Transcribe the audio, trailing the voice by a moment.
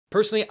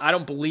Personally, I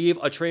don't believe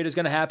a trade is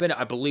going to happen.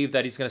 I believe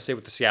that he's going to stay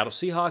with the Seattle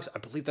Seahawks. I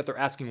believe that they're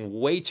asking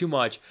way too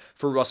much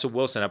for Russell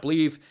Wilson. I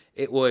believe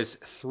it was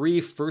 3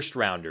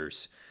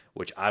 first-rounders,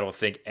 which I don't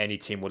think any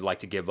team would like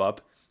to give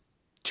up.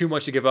 Too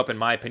much to give up, in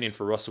my opinion,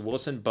 for Russell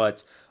Wilson.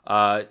 But,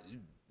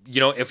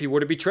 if he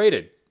were to be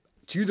traded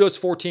to those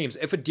 4 teams,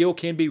 if a deal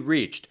can be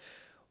reached,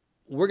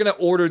 we're going to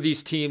order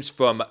these teams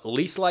from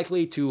least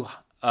likely to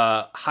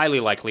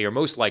highly likely or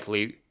most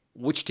likely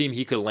which team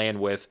he could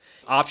land with.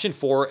 Option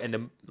 4 and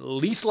the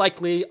least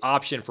likely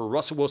option for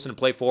Russell Wilson to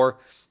play for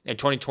in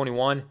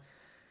 2021,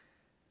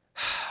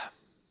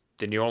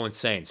 the New Orleans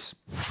Saints.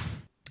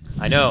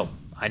 I know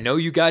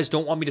you guys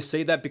don't want me to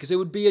say that because it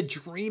would be a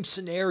dream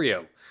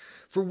scenario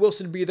for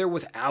Wilson to be there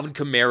with Alvin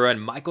Kamara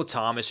and Michael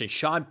Thomas and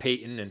Sean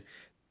Payton.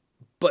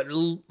 But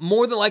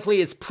more than likely,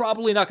 it's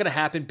probably not going to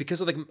happen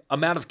because of the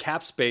amount of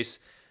cap space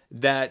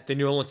that the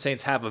New Orleans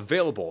Saints have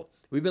available.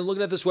 We've been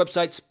looking at this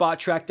website,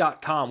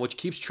 spottrack.com, which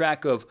keeps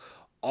track of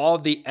all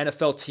of the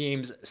NFL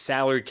teams'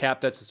 salary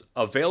cap that's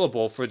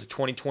available for the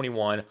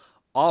 2021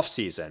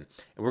 offseason. And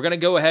we're going to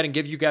go ahead and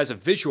give you guys a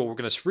visual. We're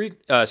going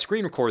to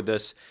screen record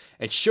this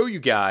and show you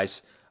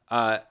guys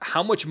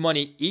how much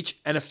money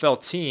each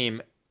NFL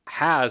team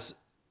has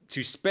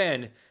to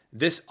spend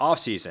this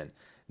offseason.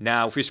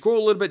 Now, if we scroll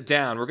a little bit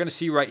down, we're going to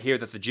see right here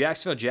that the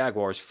Jacksonville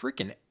Jaguars,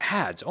 freaking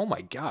ads. Oh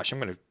my gosh, I'm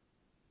going to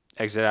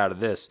exit out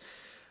of this.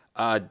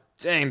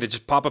 Dang, they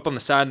just pop up on the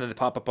side and then they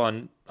pop up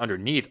on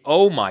underneath.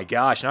 Oh my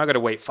gosh, now I got to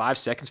wait 5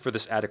 seconds for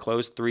this ad to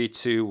close. 3,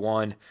 2,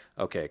 1.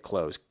 Okay,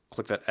 close.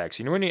 Click that X.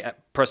 You know when you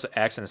press the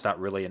X and it's not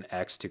really an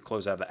X to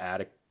close out of the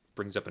ad, it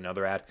brings up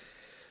another ad.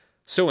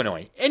 So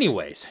annoying.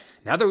 Anyways,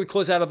 now that we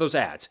close out of those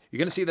ads, you're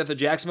going to see that the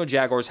Jacksonville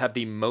Jaguars have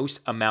the most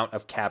amount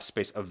of cap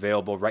space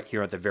available right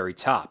here at the very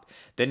top.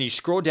 Then you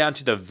scroll down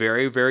to the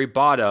very, very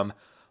bottom.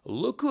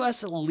 Look who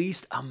has the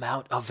least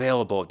amount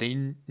available.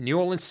 The New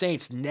Orleans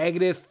Saints,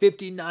 negative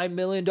 $59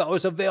 million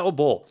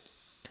available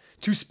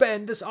to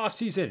spend this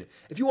offseason.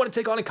 If you want to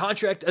take on a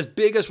contract as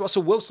big as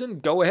Russell Wilson,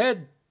 go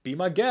ahead, be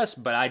my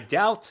guest. But I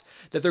doubt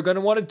that they're going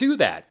to want to do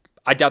that.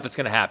 I doubt that's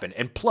going to happen.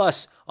 And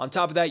plus, on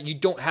top of that, you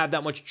don't have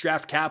that much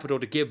draft capital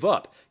to give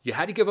up. You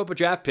had to give up a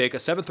draft pick, a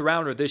 7th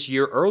rounder this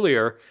year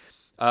earlier,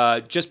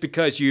 just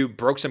because you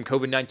broke some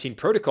COVID-19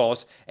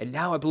 protocols. And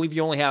now I believe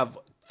you only have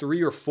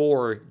 3 or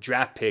 4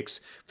 draft picks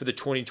for the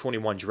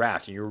 2021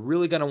 draft. And you're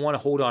really going to want to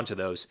hold on to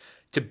those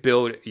to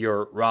build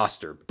your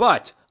roster.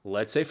 But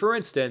let's say, for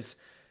instance,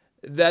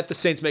 that the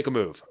Saints make a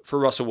move for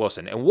Russell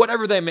Wilson. And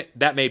whatever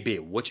that may be,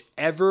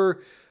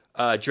 whichever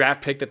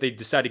draft pick that they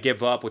decide to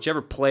give up,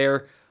 whichever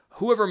player,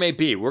 whoever it may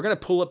be, we're going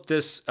to pull up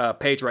this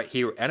page right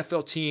here,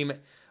 NFL Team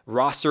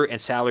Roster and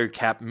Salary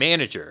Cap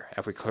Manager.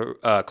 If we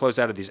close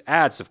out of these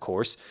ads, of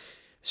course,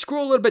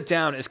 scroll a little bit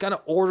down, it's going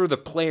to order the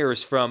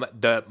players from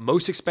the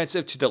most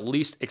expensive to the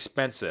least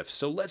expensive.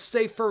 So let's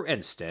say, for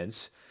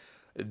instance,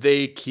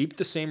 they keep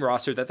the same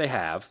roster that they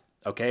have,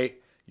 okay?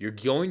 You're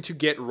going to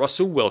get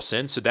Russell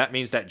Wilson, so that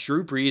means that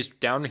Drew Brees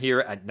down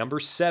here at number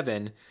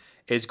 7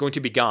 is going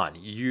to be gone.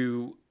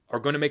 You are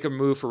going to make a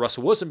move for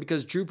Russell Wilson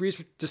because Drew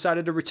Brees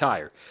decided to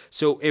retire.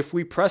 So if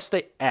we press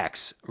the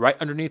X right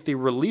underneath the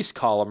release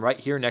column right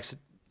here next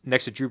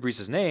to Drew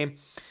Brees' name,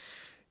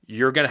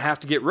 you're going to have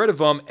to get rid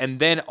of him, and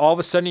then all of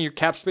a sudden your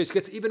cap space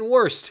gets even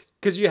worse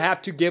because you have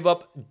to give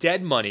up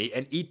dead money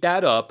and eat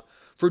that up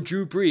for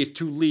Drew Brees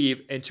to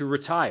leave and to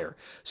retire.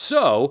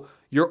 So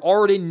you're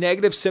already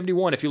negative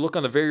 71. If you look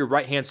on the very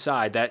right-hand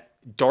side, that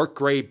dark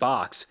gray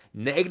box,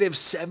 negative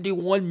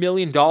 $71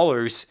 million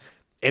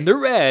in the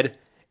red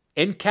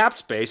in cap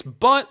space.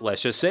 But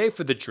let's just say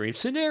for the dream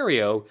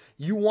scenario,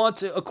 you want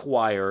to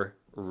acquire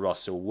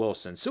Russell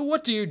Wilson. So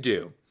what do you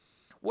do?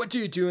 What do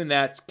you do in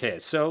that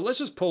case? So let's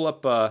just pull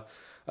up,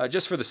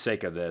 just for the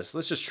sake of this,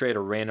 let's just trade a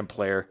random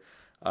player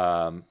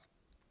and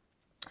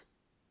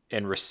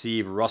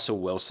receive Russell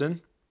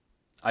Wilson.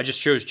 I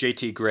just chose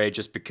JT Gray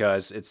just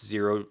because it's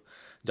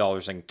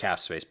 $0 in cap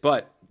space.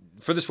 But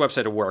for this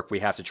website to work, we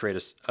have to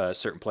trade a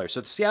certain player.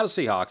 So the Seattle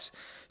Seahawks,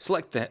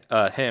 select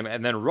him,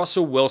 and then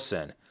Russell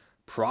Wilson.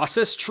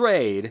 Process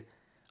trade.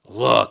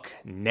 Look,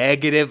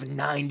 negative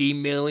 $90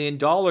 million.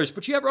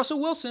 But you have Russell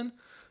Wilson.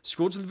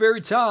 Scroll to the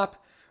very top.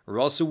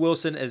 Russell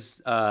Wilson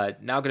is now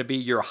going to be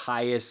your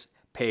highest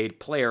paid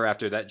player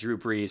after that Drew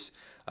Brees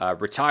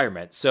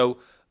retirement. So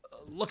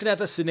looking at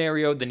the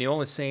scenario, the New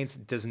Orleans Saints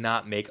does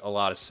not make a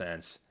lot of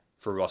sense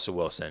for Russell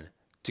Wilson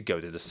to go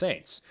to the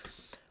Saints.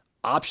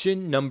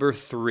 Option number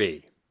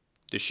 3,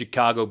 the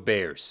Chicago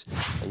Bears.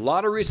 A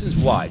lot of reasons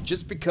why.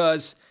 Just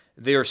because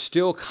they are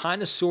still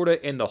kind of sort of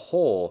in the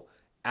hole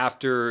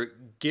after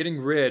getting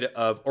rid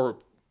of or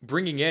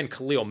bringing in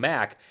Khalil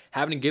Mack,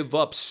 having to give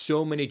up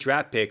so many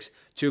draft picks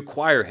to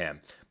acquire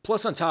him.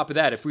 Plus, on top of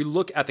that, if we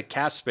look at the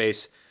cap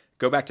space,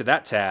 go back to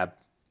that tab,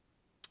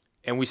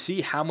 and we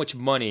see how much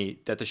money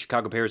that the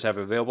Chicago Bears have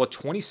available,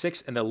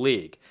 26 in the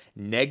league,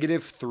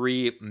 negative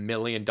 $3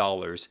 million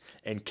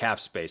in cap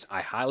space.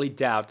 I highly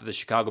doubt that the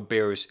Chicago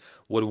Bears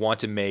would want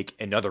to make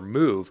another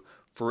move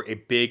for a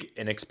big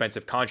and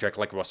expensive contract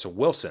like Russell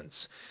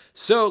Wilson's.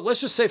 So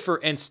let's just say, for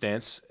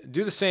instance,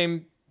 do the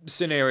same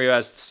scenario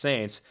as the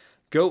Saints,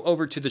 go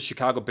over to the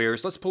Chicago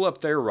Bears. Let's pull up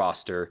their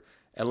roster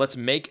and let's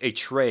make a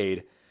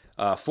trade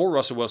for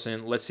Russell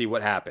Wilson. Let's see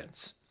what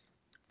happens.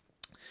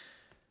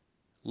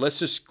 Let's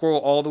just scroll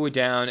all the way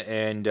down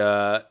and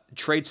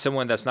trade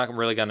someone that's not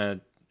really going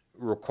to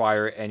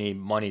require any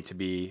money to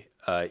be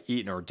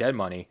eaten or dead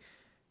money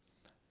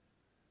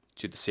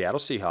to the Seattle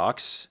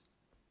Seahawks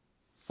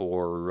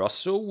for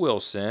Russell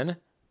Wilson.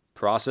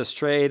 Process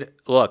trade.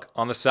 Look,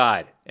 on the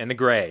side, in the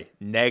gray,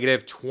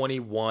 negative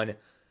 $21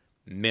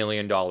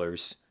 million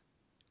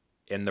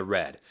in the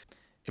red.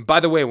 And by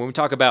the way, when we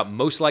talk about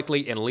most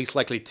likely and least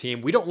likely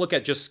team, we don't look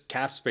at just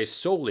cap space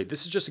solely.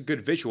 This is just a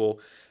good visual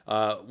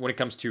when it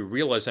comes to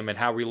realism and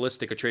how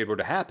realistic a trade were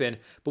to happen.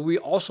 But we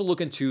also look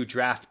into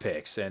draft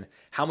picks and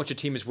how much a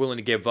team is willing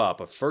to give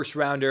up. A first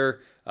rounder,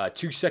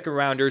 2 second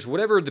rounders,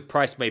 whatever the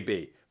price may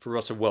be for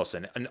Russell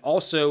Wilson. And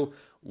also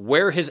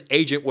where his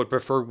agent would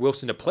prefer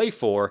Wilson to play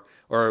for,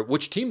 or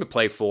which team to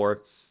play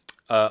for,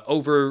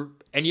 over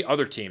any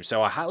other team.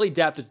 So I highly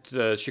doubt that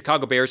the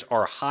Chicago Bears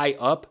are high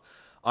up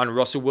on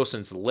Russell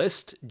Wilson's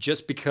list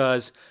just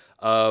because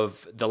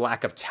of the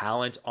lack of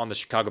talent on the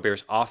Chicago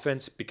Bears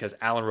offense, because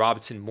Allen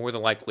Robinson more than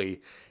likely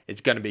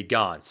is going to be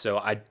gone. So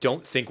I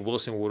don't think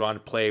Wilson would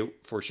want to play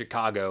for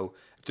Chicago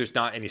if there's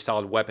not any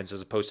solid weapons,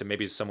 as opposed to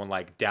maybe someone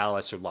like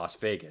Dallas or Las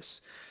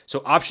Vegas.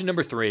 So option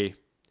number 3,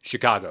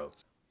 Chicago.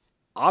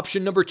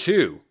 Option number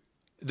 2,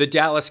 the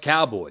Dallas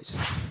Cowboys.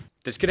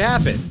 This could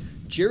happen.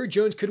 Jerry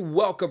Jones could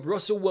welcome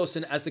Russell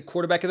Wilson as the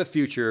quarterback of the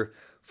future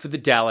for the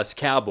Dallas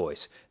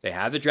Cowboys. They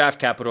have the draft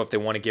capital if they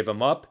want to give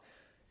him up.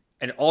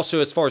 And also,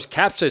 as far as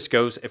cap space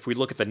goes, if we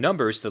look at the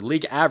numbers, the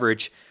league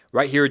average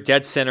right here,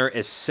 dead center,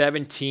 is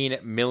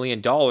 $17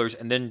 million.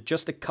 And then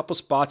just a couple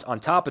spots on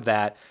top of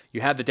that,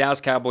 you have the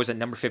Dallas Cowboys at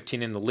number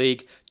 15 in the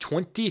league,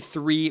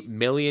 $23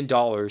 million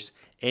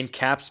in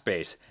cap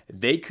space.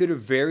 They could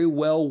very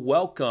well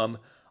welcome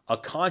a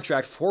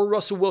contract for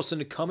Russell Wilson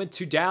to come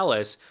into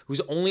Dallas,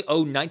 who's only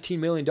owed $19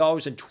 million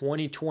in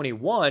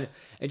 2021,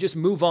 and just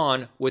move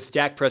on with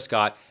Dak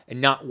Prescott and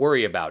not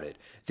worry about it.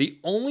 The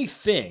only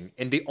thing,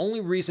 and the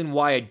only reason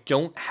why I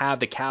don't have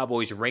the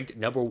Cowboys ranked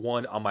number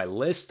 1 on my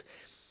list,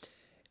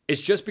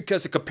 is just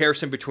because the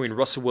comparison between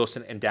Russell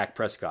Wilson and Dak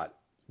Prescott.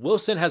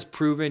 Wilson has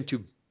proven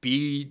to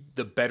be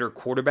the better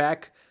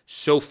quarterback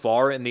so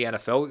far in the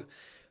NFL,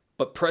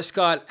 but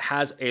Prescott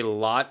has a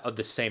lot of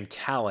the same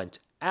talent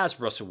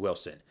as Russell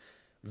Wilson.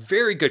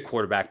 Very good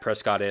quarterback,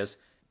 Prescott is.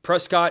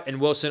 Prescott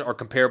and Wilson are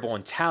comparable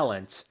in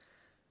talent,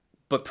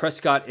 but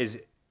Prescott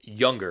is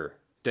younger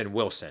than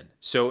Wilson.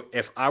 So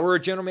if I were a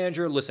general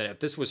manager, listen, if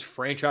this was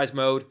franchise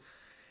mode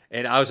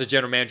and I was a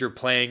general manager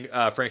playing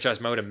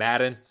franchise mode in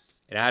Madden,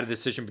 and I had a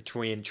decision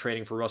between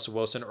trading for Russell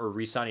Wilson or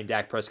re-signing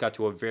Dak Prescott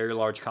to a very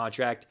large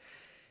contract,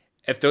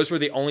 if those were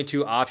the only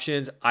 2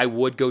 options, I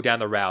would go down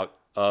the route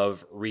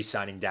of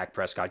re-signing Dak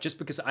Prescott, just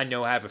because I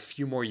know I have a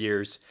few more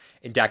years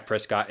in Dak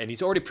Prescott, and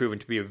he's already proven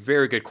to be a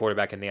very good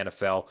quarterback in the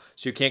NFL,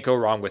 so you can't go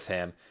wrong with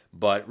him.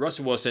 But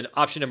Russell Wilson,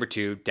 option number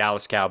 2,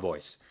 Dallas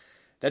Cowboys.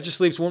 That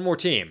just leaves one more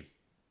team,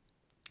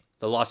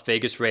 the Las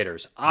Vegas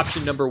Raiders,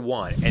 option number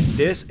 1. And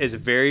this is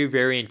very,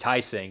 very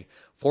enticing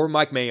for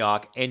Mike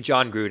Mayock and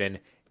John Gruden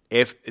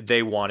if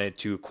they wanted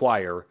to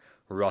acquire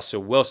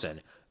Russell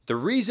Wilson. The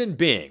reason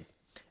being,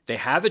 they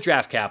have the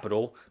draft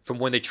capital from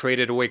when they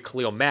traded away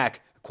Khalil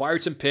Mack,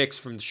 acquired some picks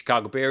from the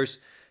Chicago Bears,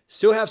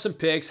 still have some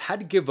picks, had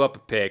to give up a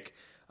pick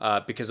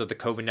because of the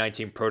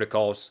COVID-19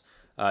 protocols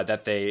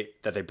that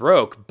they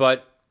broke.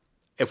 But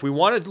if we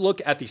wanted to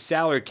look at the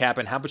salary cap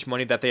and how much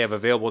money that they have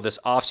available this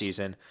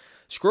offseason,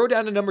 scroll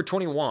down to number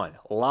 21,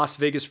 Las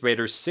Vegas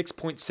Raiders,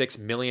 $6.6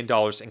 million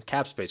in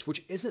cap space,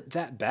 which isn't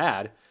that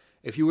bad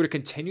if you were to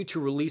continue to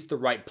release the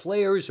right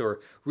players or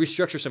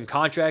restructure some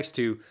contracts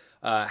to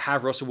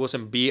have Russell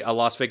Wilson be a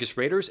Las Vegas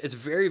Raiders. It's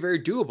very, very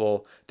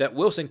doable that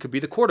Wilson could be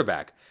the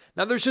quarterback.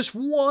 Now, there's just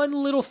one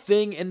little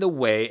thing in the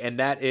way, and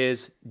that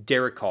is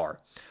Derek Carr.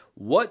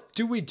 What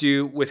do we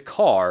do with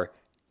Carr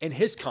and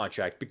his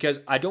contract?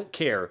 Because I don't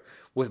care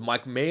what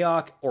Mike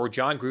Mayock or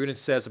John Gruden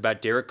says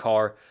about Derek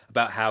Carr,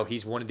 about how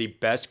he's one of the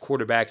best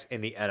quarterbacks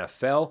in the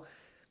NFL.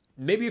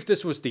 Maybe if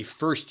this was the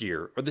first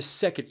year or the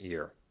second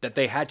year that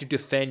they had to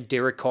defend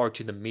Derek Carr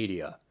to the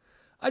media,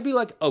 I'd be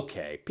like,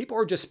 okay, people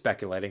are just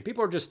speculating.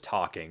 People are just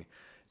talking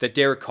that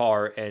Derek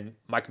Carr and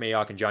Mike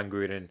Mayock and John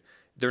Gruden,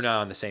 they're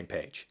not on the same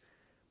page.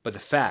 But the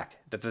fact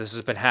that this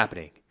has been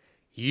happening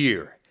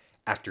year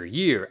after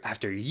year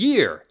after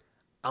year,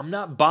 I'm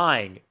not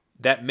buying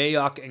that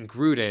Mayock and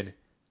Gruden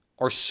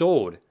are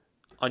sold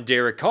on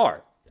Derek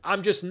Carr.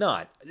 I'm just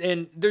not.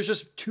 And there's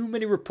just too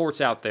many reports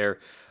out there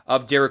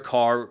of Derek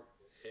Carr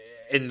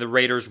and the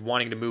Raiders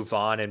wanting to move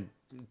on and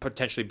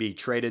potentially be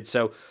traded.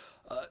 So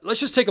let's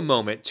just take a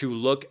moment to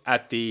look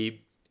at the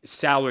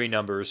salary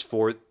numbers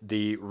for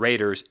the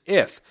Raiders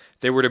if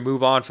they were to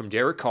move on from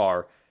Derek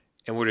Carr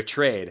and were to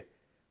trade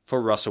for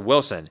Russell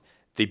Wilson.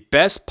 The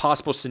best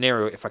possible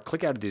scenario, if I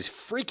click out of these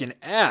freaking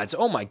ads,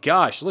 oh my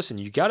gosh, listen,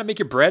 you got to make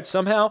your bread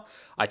somehow.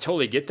 I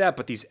totally get that,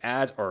 but these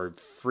ads are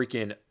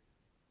freaking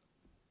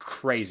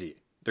crazy.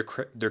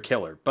 They're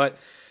killer. But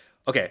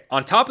Okay,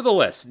 on top of the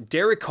list,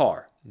 Derek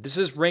Carr. This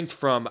is ranked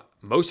from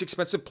most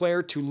expensive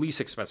player to least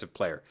expensive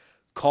player.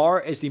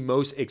 Carr is the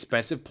most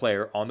expensive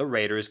player on the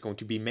Raiders, going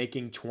to be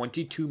making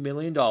 $22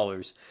 million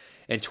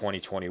in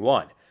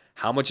 2021.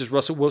 How much is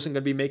Russell Wilson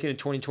going to be making in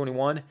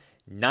 2021?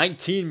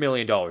 $19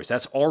 million.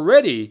 That's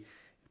already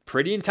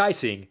pretty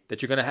enticing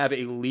that you're going to have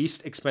a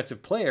least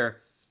expensive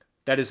player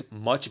that is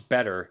much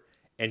better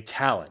in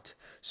talent.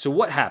 So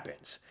what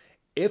happens?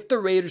 If the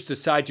Raiders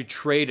decide to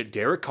trade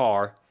Derek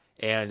Carr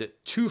and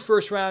 2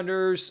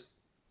 first-rounders,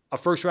 a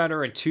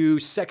first-rounder and 2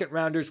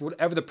 second-rounders,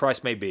 whatever the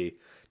price may be,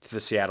 to the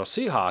Seattle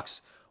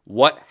Seahawks,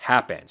 what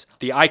happens?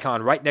 The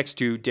icon right next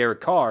to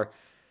Derek Carr,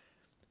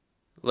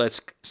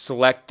 let's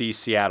select the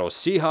Seattle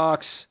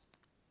Seahawks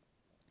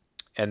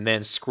and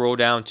then scroll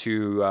down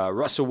to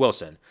Russell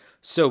Wilson.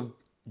 So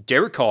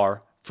Derek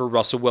Carr for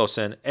Russell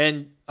Wilson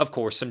and, of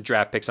course, some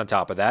draft picks on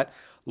top of that.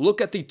 Look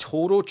at the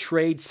total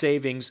trade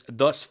savings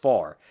thus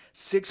far,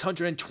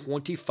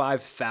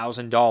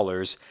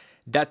 $625,000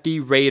 that the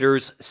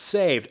Raiders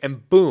saved.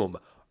 And boom,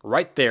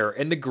 right there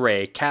in the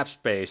gray cap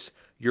space,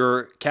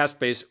 your cap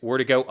space were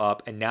to go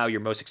up, and now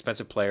your most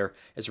expensive player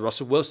is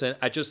Russell Wilson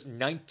at just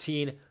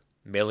 $19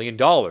 million.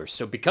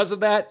 So because of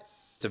that,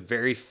 it's a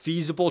very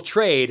feasible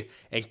trade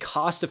and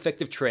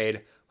cost-effective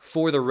trade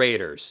for the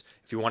Raiders.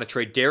 If you want to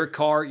trade Derek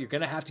Carr, you're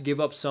going to have to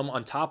give up some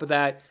on top of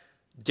that.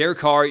 Derek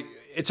Carr,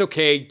 it's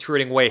okay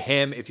trading away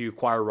him if you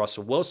acquire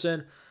Russell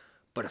Wilson,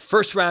 but a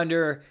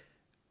first-rounder, a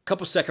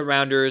couple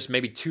second-rounders,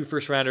 maybe 2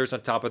 first-rounders on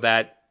top of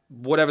that,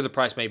 whatever the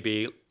price may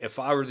be. If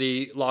I were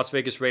the Las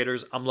Vegas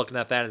Raiders, I'm looking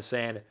at that and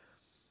saying,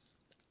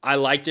 I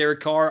like Derek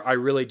Carr. I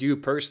really do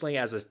personally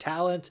as his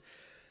talent.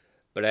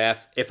 But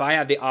if I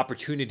have the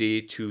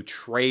opportunity to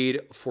trade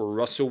for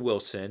Russell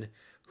Wilson,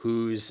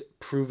 who's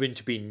proven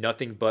to be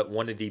nothing but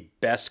one of the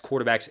best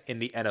quarterbacks in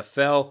the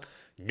NFL,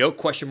 no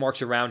question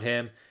marks around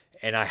him,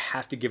 and I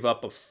have to give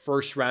up a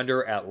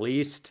first-rounder at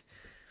least,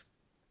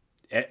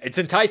 it's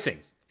enticing.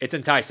 It's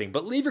enticing.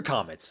 But leave your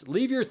comments.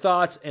 Leave your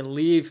thoughts and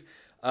leave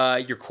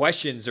your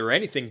questions or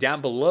anything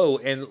down below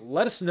and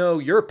let us know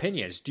your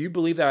opinions. Do you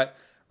believe that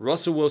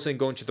Russell Wilson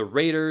going to the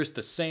Raiders,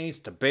 the Saints,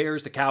 the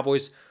Bears, the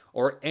Cowboys,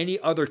 or any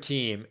other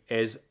team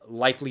is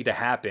likely to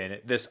happen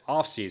this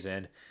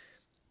offseason?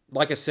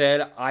 Like I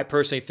said, I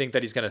personally think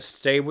that he's going to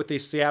stay with the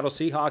Seattle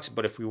Seahawks,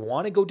 but if we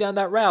want to go down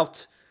that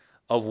route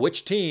of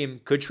which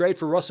team could trade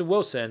for Russell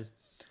Wilson,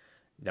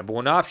 number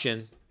one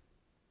option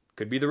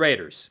could be the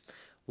Raiders.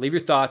 Leave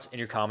your thoughts and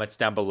your comments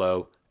down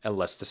below and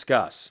let's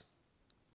discuss.